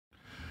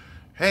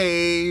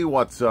Hey,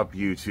 what's up,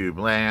 YouTube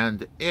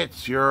land?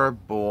 It's your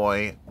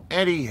boy,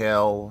 Eddie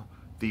Hill,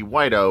 the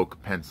White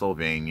Oak,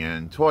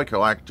 Pennsylvanian toy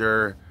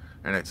collector,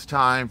 and it's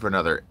time for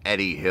another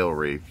Eddie Hill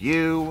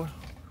review.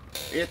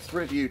 It's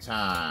review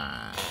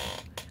time.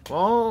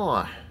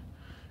 Well,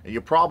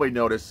 you probably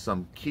noticed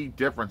some key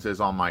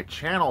differences on my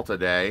channel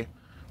today.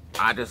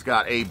 I just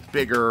got a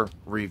bigger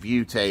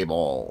review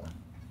table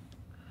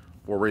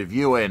for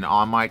reviewing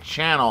on my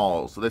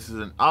channel. So this is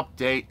an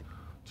update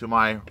to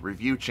my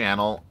review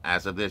channel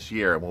as of this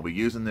year. And we'll be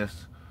using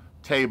this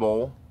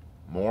table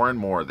more and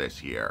more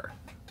this year.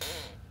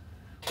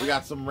 We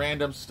got some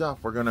random stuff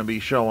we're going to be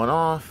showing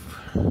off.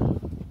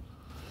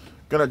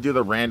 Gonna do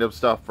the random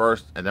stuff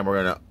first, and then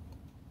we're going to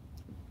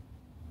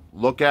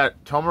look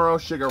at Tomoro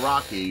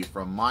Shigaraki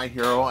from My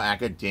Hero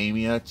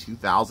Academia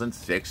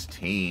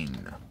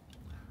 2016.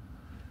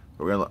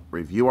 We're going to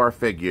review our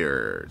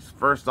figures.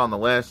 First on the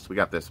list, we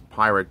got this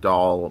Pirate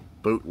Doll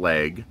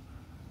bootleg.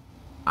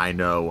 I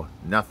know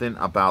nothing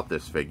about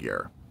this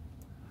figure,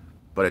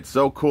 but it's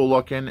so cool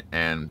looking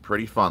and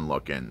pretty fun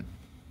looking.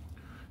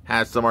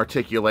 Has some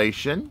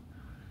articulation,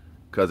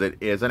 because it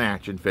is an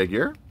action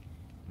figure.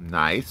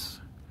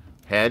 Nice.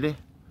 Head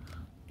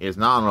is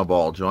not on a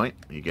ball joint.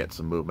 You get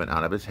some movement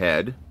out of his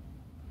head.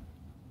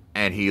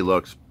 And he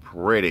looks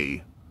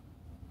pretty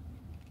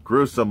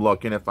gruesome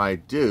looking, if I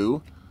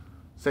do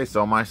say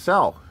so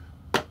myself.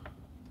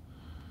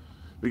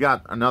 We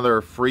got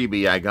another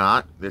freebie I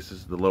got. This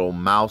is the little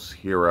mouse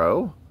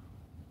hero.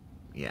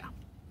 Yeah.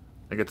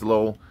 I think it's a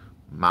little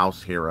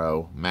mouse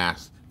hero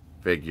masked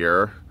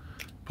figure.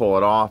 Pull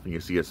it off and you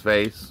see his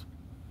face.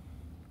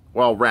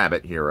 Well,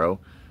 rabbit hero.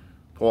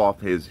 Pull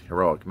off his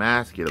heroic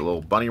mask. Get a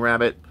little bunny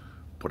rabbit.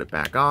 Put it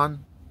back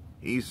on.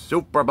 He's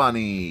Super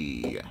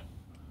Bunny.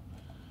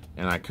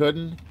 And I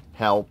couldn't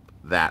help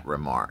that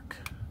remark.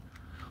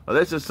 Well,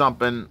 this is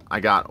something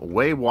I got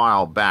way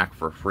while back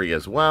for free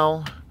as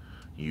well.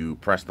 You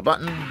press the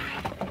button,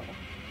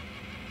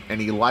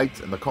 and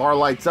the car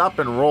lights up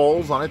and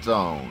rolls on its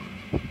own.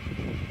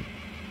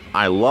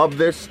 I love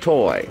this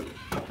toy.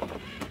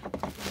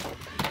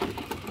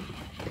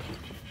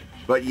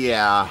 But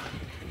yeah,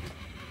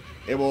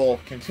 it will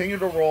continue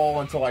to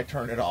roll until I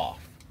turn it off.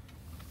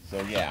 So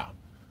yeah,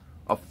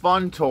 a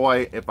fun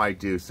toy if I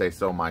do say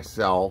so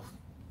myself.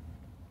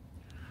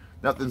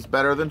 Nothing's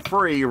better than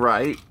free,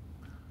 right?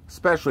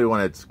 Especially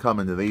when it's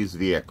coming to these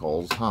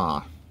vehicles,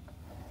 huh?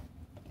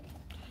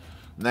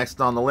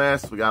 Next on the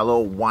list, we got a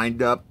little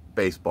wind-up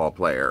baseball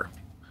player.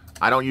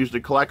 I don't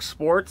usually collect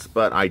sports,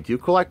 but I do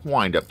collect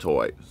wind-up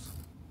toys.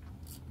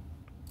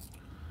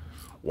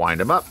 Wind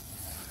him up.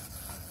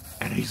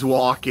 And he's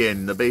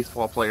walking. The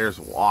baseball player's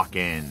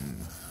walking.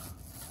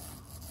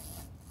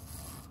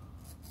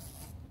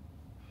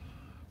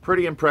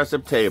 Pretty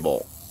impressive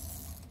table.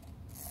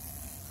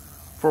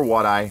 For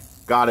what I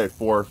got it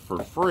for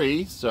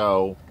free,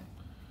 so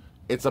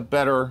it's a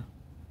better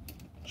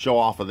show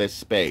off of this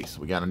space.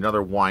 We got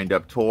another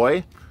wind-up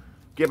toy.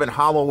 Given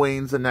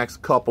Halloween's the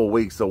next couple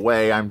weeks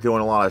away, I'm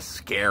doing a lot of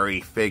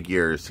scary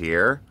figures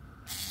here.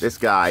 This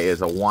guy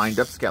is a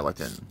wind-up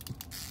skeleton.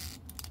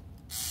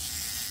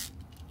 So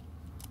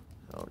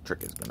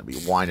Trick is going to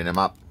be winding him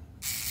up.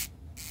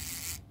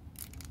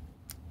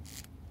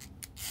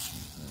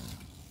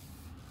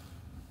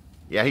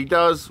 Yeah, he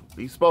does.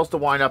 He's supposed to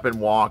wind up and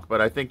walk, but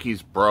I think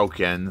he's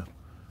broken.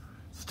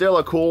 Still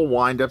a cool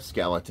wind-up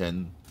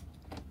skeleton.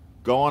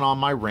 Going on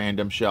my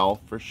random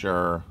shelf for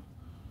sure.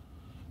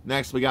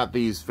 Next, we got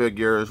these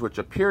figures, which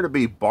appear to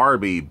be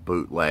Barbie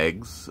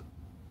bootlegs.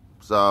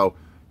 So,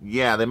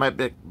 yeah, they might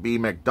be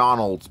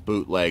McDonald's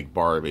bootleg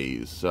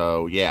Barbies.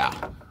 So,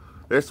 yeah.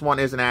 This one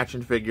is an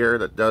action figure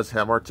that does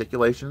have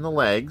articulation in the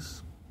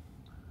legs.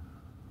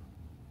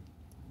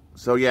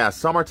 So, yeah,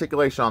 some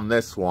articulation on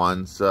this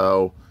one.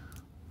 So,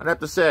 I'd have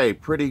to say,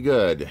 pretty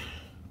good.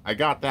 I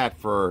got that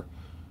for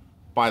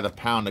by the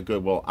pound at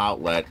Goodwill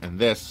Outlet, and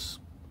this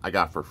I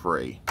got for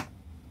free.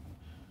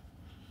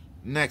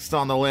 Next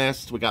on the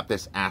list, we got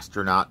this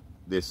astronaut,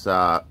 this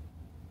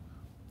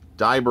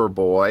diver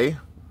boy.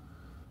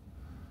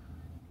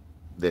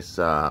 This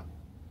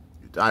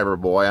diver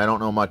boy, I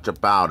don't know much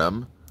about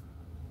him,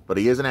 but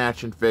he is an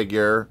action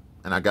figure,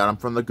 and I got him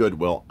from the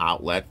Goodwill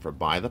Outlet for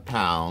by the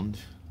pound.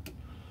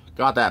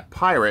 Got that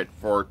pirate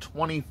for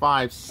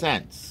 25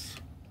 cents.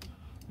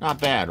 Not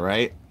bad,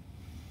 right?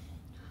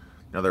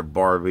 Another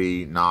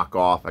Barbie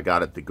knockoff I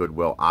got at the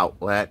Goodwill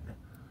Outlet.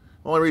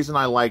 The only reason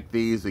I like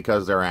these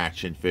because they're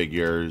action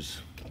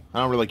figures.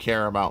 I don't really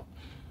care about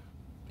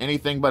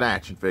anything but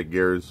action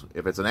figures.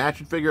 If it's an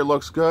action figure that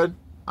looks good,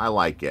 I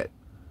like it.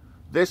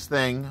 This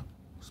thing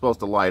is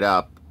supposed to light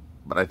up,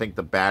 but I think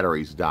the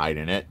batteries died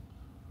in it.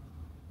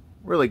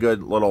 Really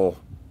good little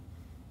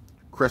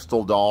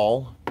crystal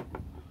doll.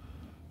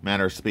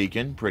 Manner of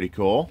speaking, pretty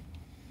cool.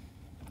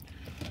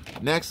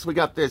 Next, we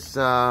got this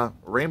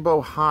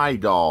Rainbow High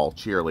doll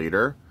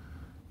cheerleader.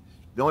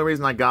 The only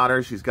reason I got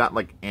her, she's got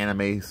like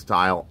anime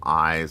style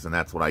eyes, and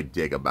that's what I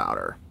dig about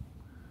her.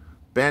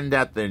 Bend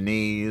at the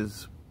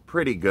knees,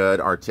 pretty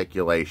good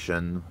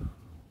articulation.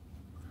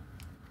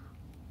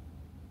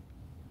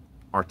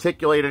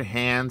 articulated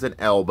hands and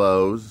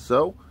elbows,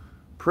 so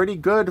pretty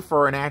good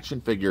for an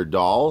action figure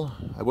doll.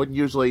 I wouldn't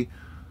usually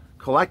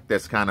collect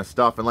this kind of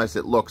stuff unless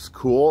it looks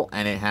cool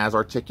and it has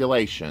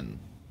articulation.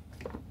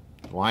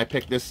 Why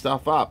pick this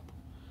stuff up?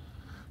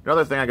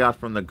 Another thing I got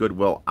from the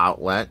Goodwill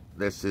outlet,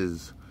 this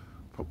is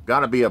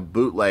gotta be a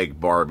bootleg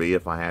Barbie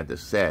if I had to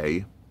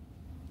say.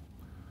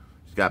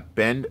 She's got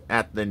bend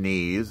at the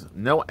knees,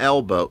 no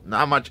elbow,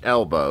 not much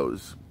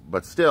elbows,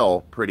 but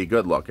still pretty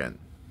good looking.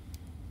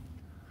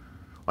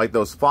 Like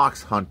those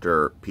fox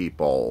hunter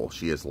people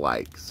she is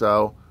like.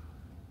 So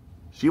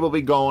she will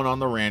be going on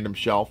the random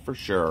shelf for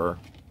sure.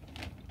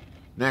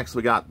 Next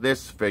we got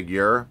this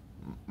figure.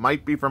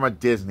 Might be from a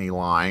Disney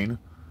line,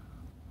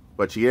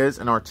 but she is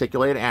an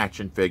articulated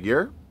action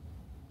figure,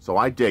 so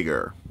I dig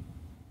her.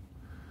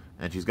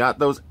 And she's got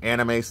those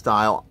anime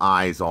style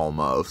eyes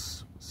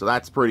almost, so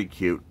that's pretty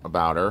cute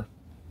about her.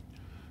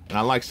 And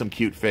I like some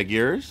cute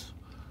figures.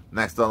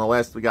 Next on the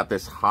list we got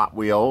this Hot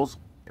Wheels.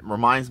 It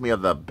reminds me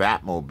of the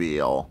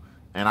Batmobile,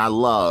 and I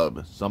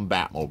love some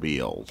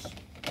Batmobiles.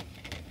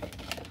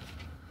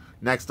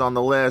 Next on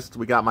the list,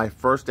 we got my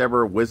first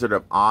ever Wizard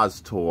of Oz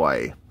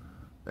toy.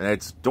 And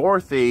it's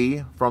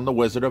Dorothy from the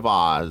Wizard of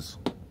Oz.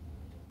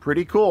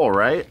 Pretty cool,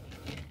 right?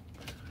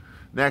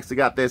 Next, we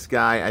got this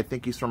guy. I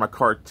think he's from a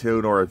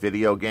cartoon or a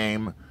video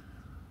game.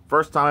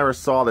 First time I ever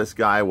saw this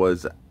guy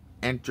was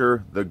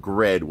Enter the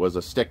Grid, was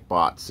a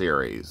Stickbot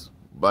series.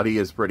 But he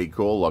is pretty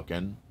cool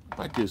looking, if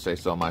I do say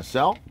so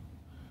myself.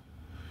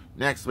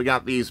 Next, we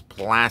got these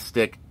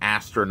plastic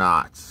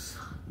astronauts.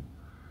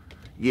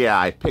 Yeah,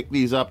 I picked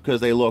these up because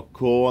they look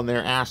cool and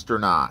they're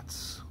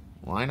astronauts.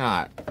 Why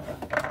not?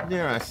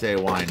 Dare I say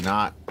why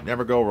not?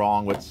 Never go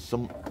wrong with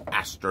some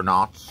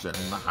astronauts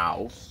in the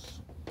house.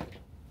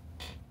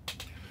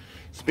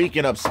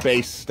 Speaking of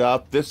space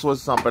stuff, this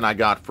was something I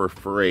got for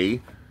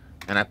free.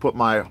 And I put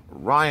my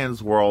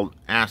Ryan's World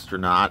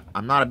astronaut.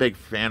 I'm not a big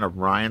fan of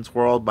Ryan's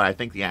World, but I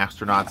think the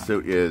astronaut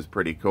suit is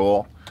pretty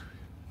cool.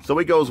 So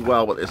it goes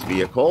well with this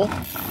vehicle.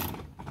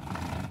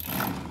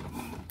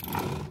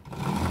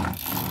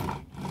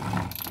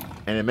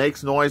 And it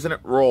makes noise and it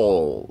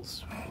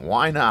rolls.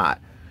 Why not?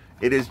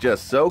 It is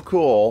just so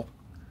cool.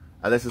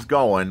 This is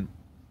going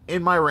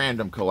in my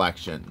random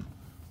collection.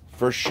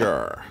 For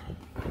sure.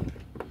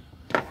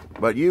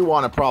 But you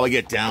want to probably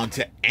get down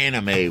to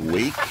Anime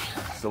Week.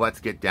 So let's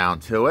get down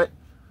to it.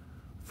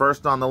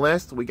 First on the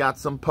list, we got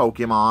some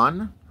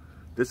Pokemon.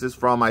 This is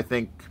from, I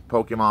think,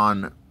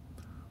 Pokemon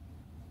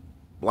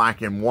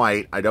Black and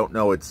White. I don't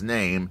know its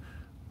name.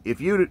 If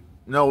you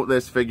know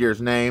this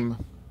figure's name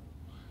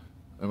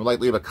and would like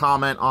to leave a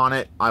comment on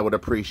it, I would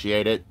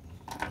appreciate it.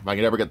 If I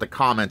could ever get the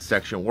comment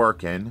section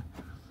working.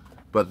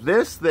 But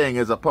this thing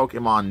is a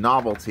Pokemon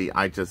novelty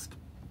I just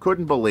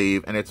couldn't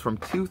believe, and it's from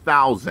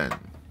 2000.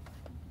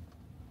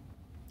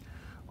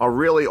 A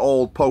really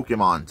old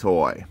Pokemon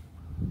toy.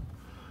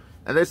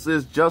 And this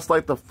is just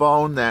like the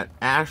phone that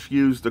Ash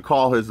used to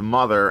call his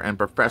mother and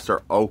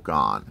Professor Oak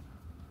on.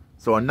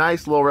 So a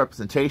nice little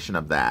representation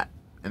of that.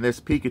 And this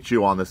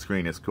Pikachu on the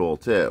screen is cool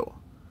too.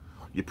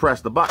 You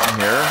press the button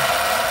here,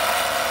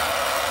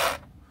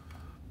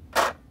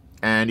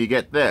 and you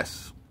get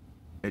this.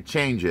 It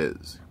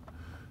changes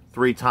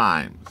 3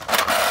 times.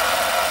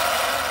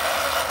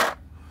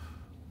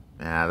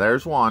 Yeah,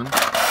 there's one.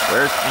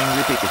 Where's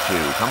Angry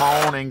Pikachu? Come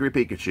on, Angry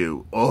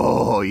Pikachu.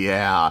 Oh,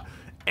 yeah.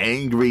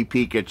 Angry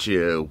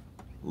Pikachu.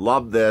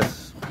 Love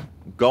this.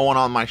 Going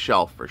on my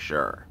shelf for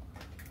sure.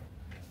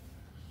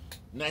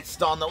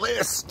 Next on the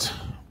list,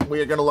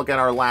 we are going to look at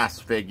our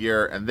last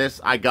figure. And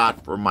this I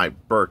got for my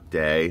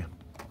birthday.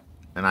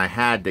 And I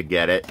had to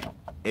get it.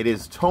 It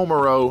is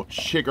Tomoro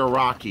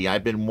Shigaraki.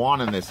 I've been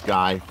wanting this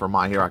guy for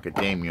My Hero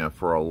Academia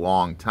for a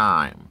long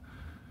time.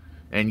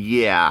 And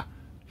yeah,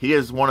 he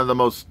is one of the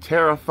most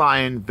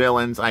terrifying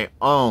villains I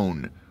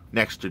own.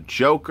 Next to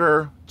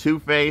Joker,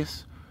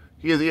 Two-Face,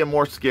 he is even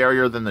more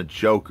scarier than the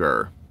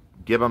Joker.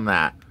 Give him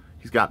that.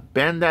 He's got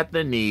bend at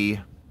the knee,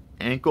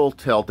 ankle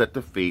tilt at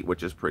the feet,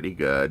 which is pretty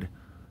good.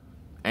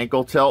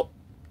 Ankle tilt,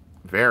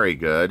 very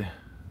good.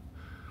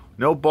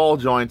 No ball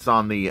joints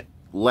on the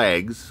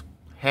legs.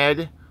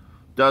 Head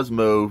does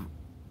move.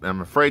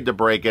 I'm afraid to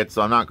break it,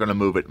 so I'm not going to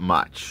move it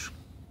much.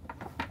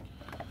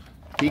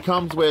 He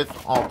comes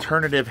with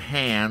alternative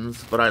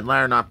hands, but I'd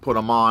rather not put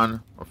them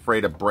on.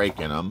 Afraid of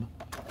breaking them.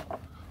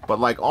 But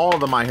like all of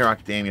the My Hero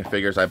Academia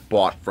figures I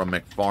bought from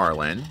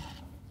McFarlane,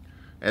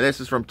 and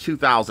this is from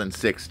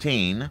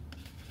 2016,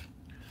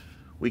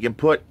 we can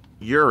put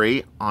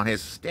Yuri on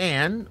his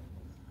stand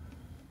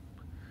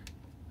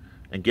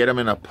and get him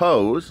in a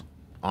pose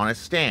on his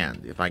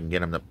stand. If I can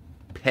get him to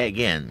peg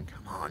in.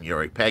 Come on,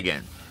 Yuri, peg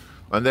in.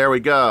 And there we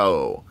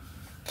go.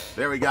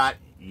 There we got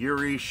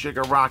Yuri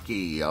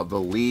Shikaraki of the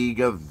League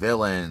of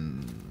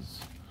Villains.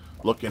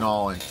 Looking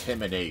all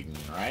intimidating,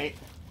 right?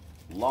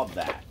 Love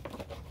that.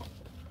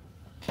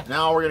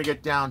 Now we're going to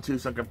get down to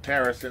some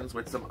comparisons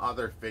with some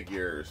other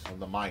figures from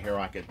the My Hero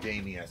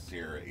Academia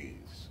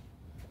series.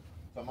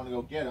 So I'm going to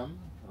go get them,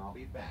 and I'll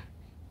be back.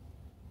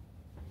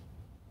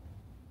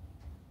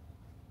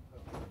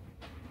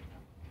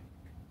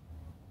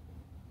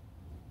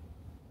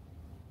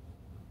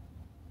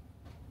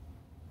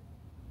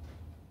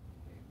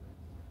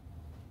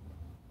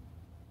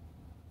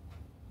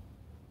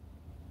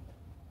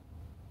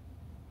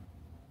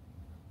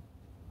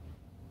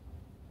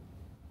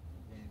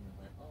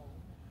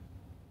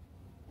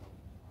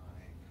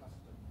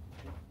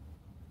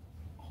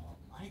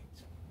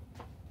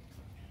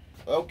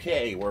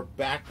 Okay, we're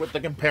back with the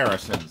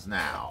comparisons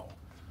now.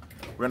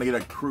 We're going to get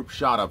a group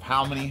shot of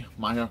how many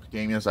My Hero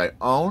Academias I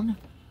own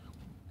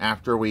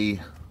after we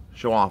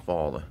show off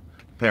all the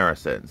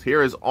comparisons.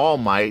 Here is All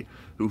Might,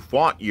 who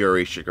fought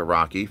Yuri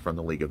Shikaraki from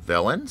the League of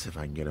Villains. If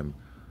I can get him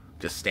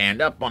to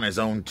stand up on his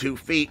own 2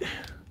 feet.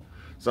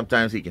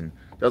 Sometimes he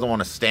doesn't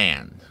want to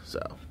stand, so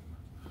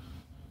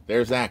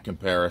there's that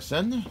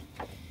comparison.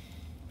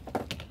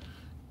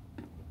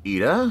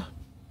 Ida,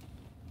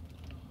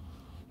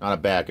 not a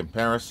bad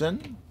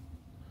comparison.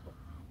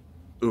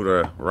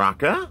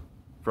 Uraraka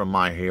from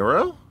My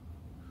Hero.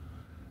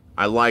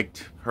 I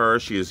liked her.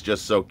 She is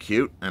just so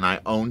cute, and I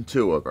own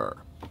 2 of her.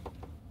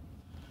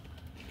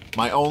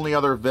 My only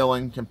other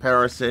villain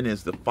comparison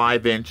is the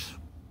 5-inch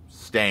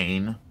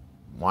Stain.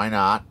 Why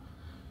not?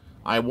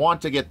 I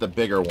want to get the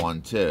bigger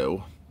one,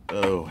 too.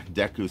 Oh,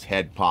 Deku's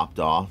head popped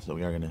off, so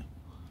we are going to,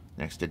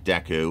 next to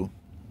Deku,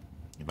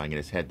 if I can get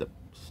his head to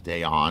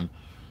stay on.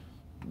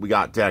 We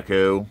got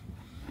Deku.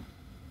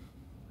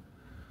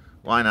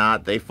 Why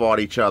not? They fought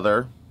each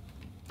other.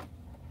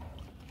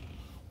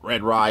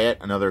 Red Riot,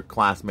 another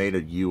classmate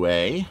of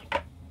UA.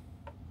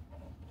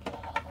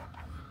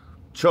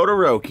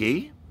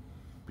 Todoroki,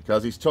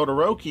 because he's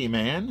Todoroki,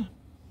 man.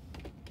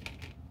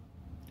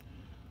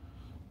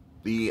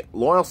 The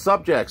Loyal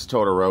Subjects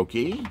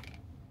Todoroki.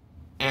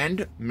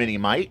 And Mini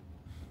Might.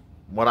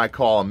 What I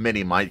call a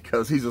Mini Might,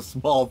 because he's a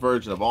small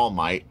version of All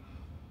Might.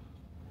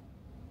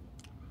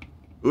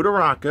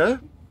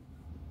 Uraraka,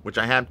 which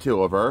I have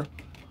 2 of her.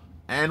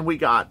 And we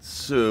got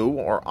Sue,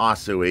 or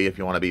Asui, if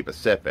you want to be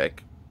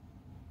Pacific.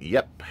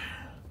 Yep.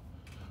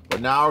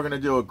 But now we're going to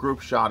do a group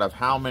shot of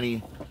how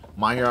many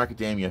My Hero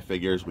Academia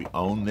figures we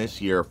own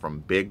this year from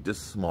big to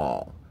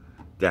small.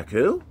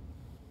 Deku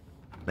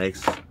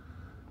makes,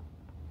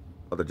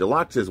 of the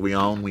deluxes we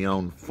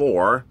own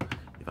 4.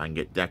 If I can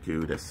get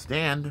Deku to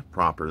stand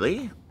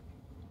properly.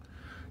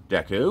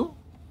 Deku.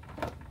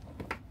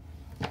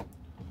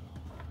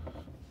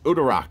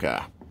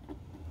 Uraraka.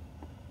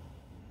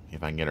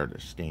 If I can get her to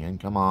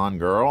stand. Come on,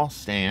 girl.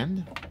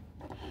 Stand.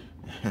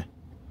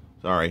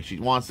 Sorry, she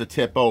wants to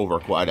tip over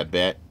quite a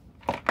bit.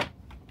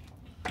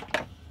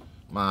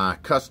 My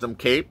custom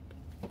cape.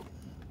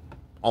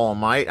 All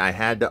Might. I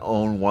had to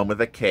own one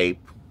with a cape.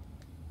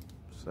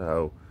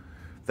 So,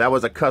 that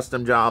was a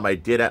custom job I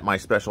did at my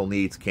special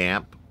needs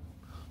camp.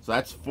 So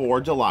that's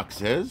 4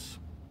 deluxes.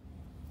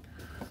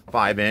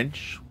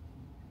 5-inch.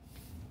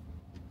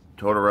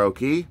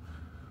 Todoroki.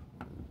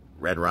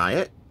 Red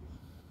Riot.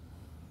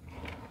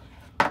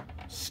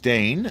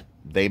 Stain.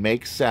 They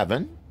make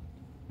 7.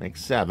 Make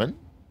 7.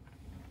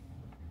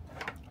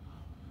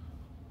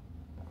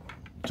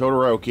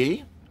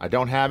 Todoroki. I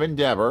don't have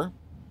Endeavor.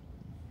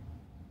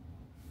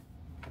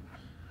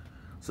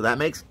 So that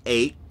makes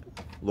 8.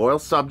 Loyal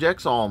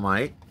Subjects All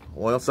Might.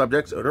 Loyal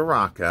Subjects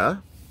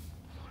Uraraka.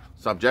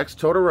 Subjects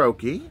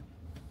Todoroki.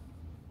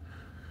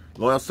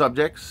 Loyal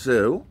Subjects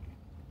Sue.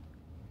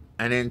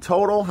 And in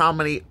total, how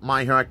many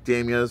My Hero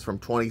Academias from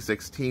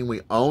 2016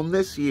 we own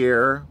this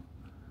year?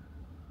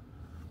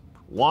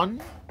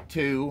 1,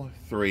 2,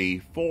 3,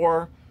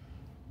 4,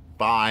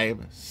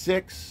 5,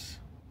 6,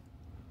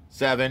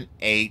 7,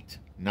 8,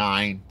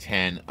 9,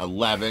 10,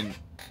 11,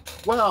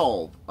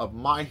 12 of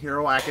My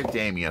Hero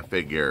Academia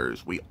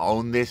figures we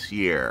own this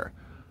year.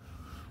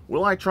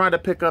 Will I try to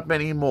pick up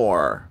any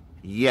more?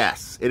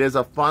 Yes, it is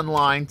a fun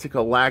line to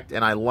collect,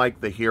 and I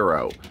like the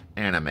hero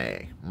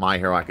anime, My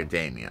Hero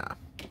Academia.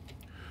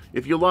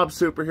 If you love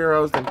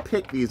superheroes, then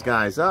pick these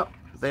guys up.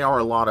 They are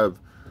a lot of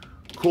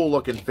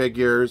cool-looking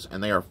figures,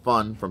 and they are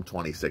fun from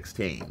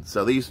 2016.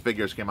 So these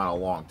figures came out a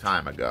long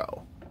time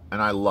ago,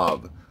 and I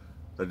love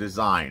the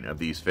design of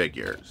these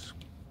figures.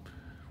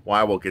 Well,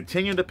 I will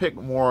continue to pick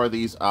more of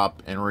these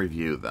up and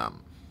review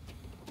them.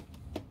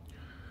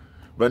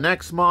 But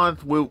next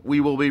month,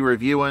 we will be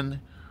reviewing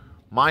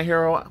My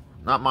Hero,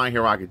 not My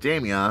Hero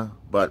Academia,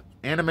 but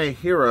Anime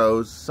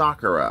Heroes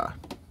Sakura.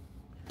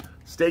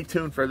 Stay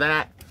tuned for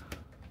that.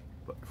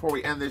 But before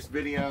we end this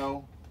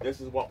video,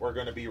 this is what we're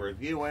going to be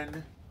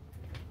reviewing.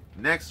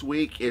 Next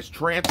week is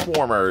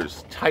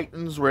Transformers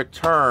Titans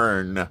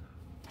Return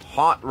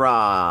Hot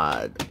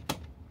Rod.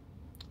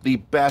 The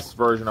best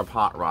version of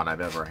Hot Rod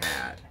I've ever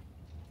had.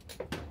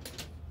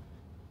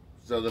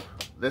 So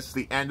this is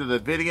the end of the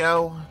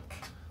video.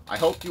 I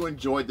hope you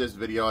enjoyed this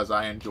video as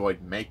I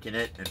enjoyed making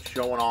it and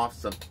showing off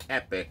some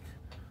epic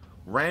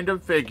random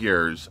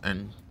figures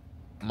and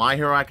My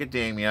Hero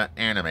Academia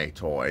anime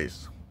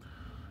toys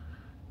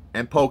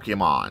and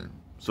Pokemon.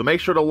 So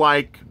make sure to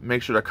like,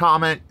 make sure to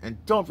comment,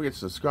 and don't forget to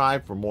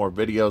subscribe for more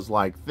videos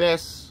like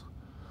this.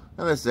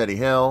 And this is Eddie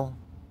Hill,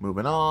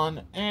 moving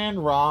on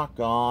and rock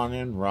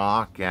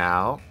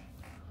out,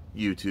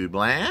 YouTube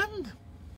land.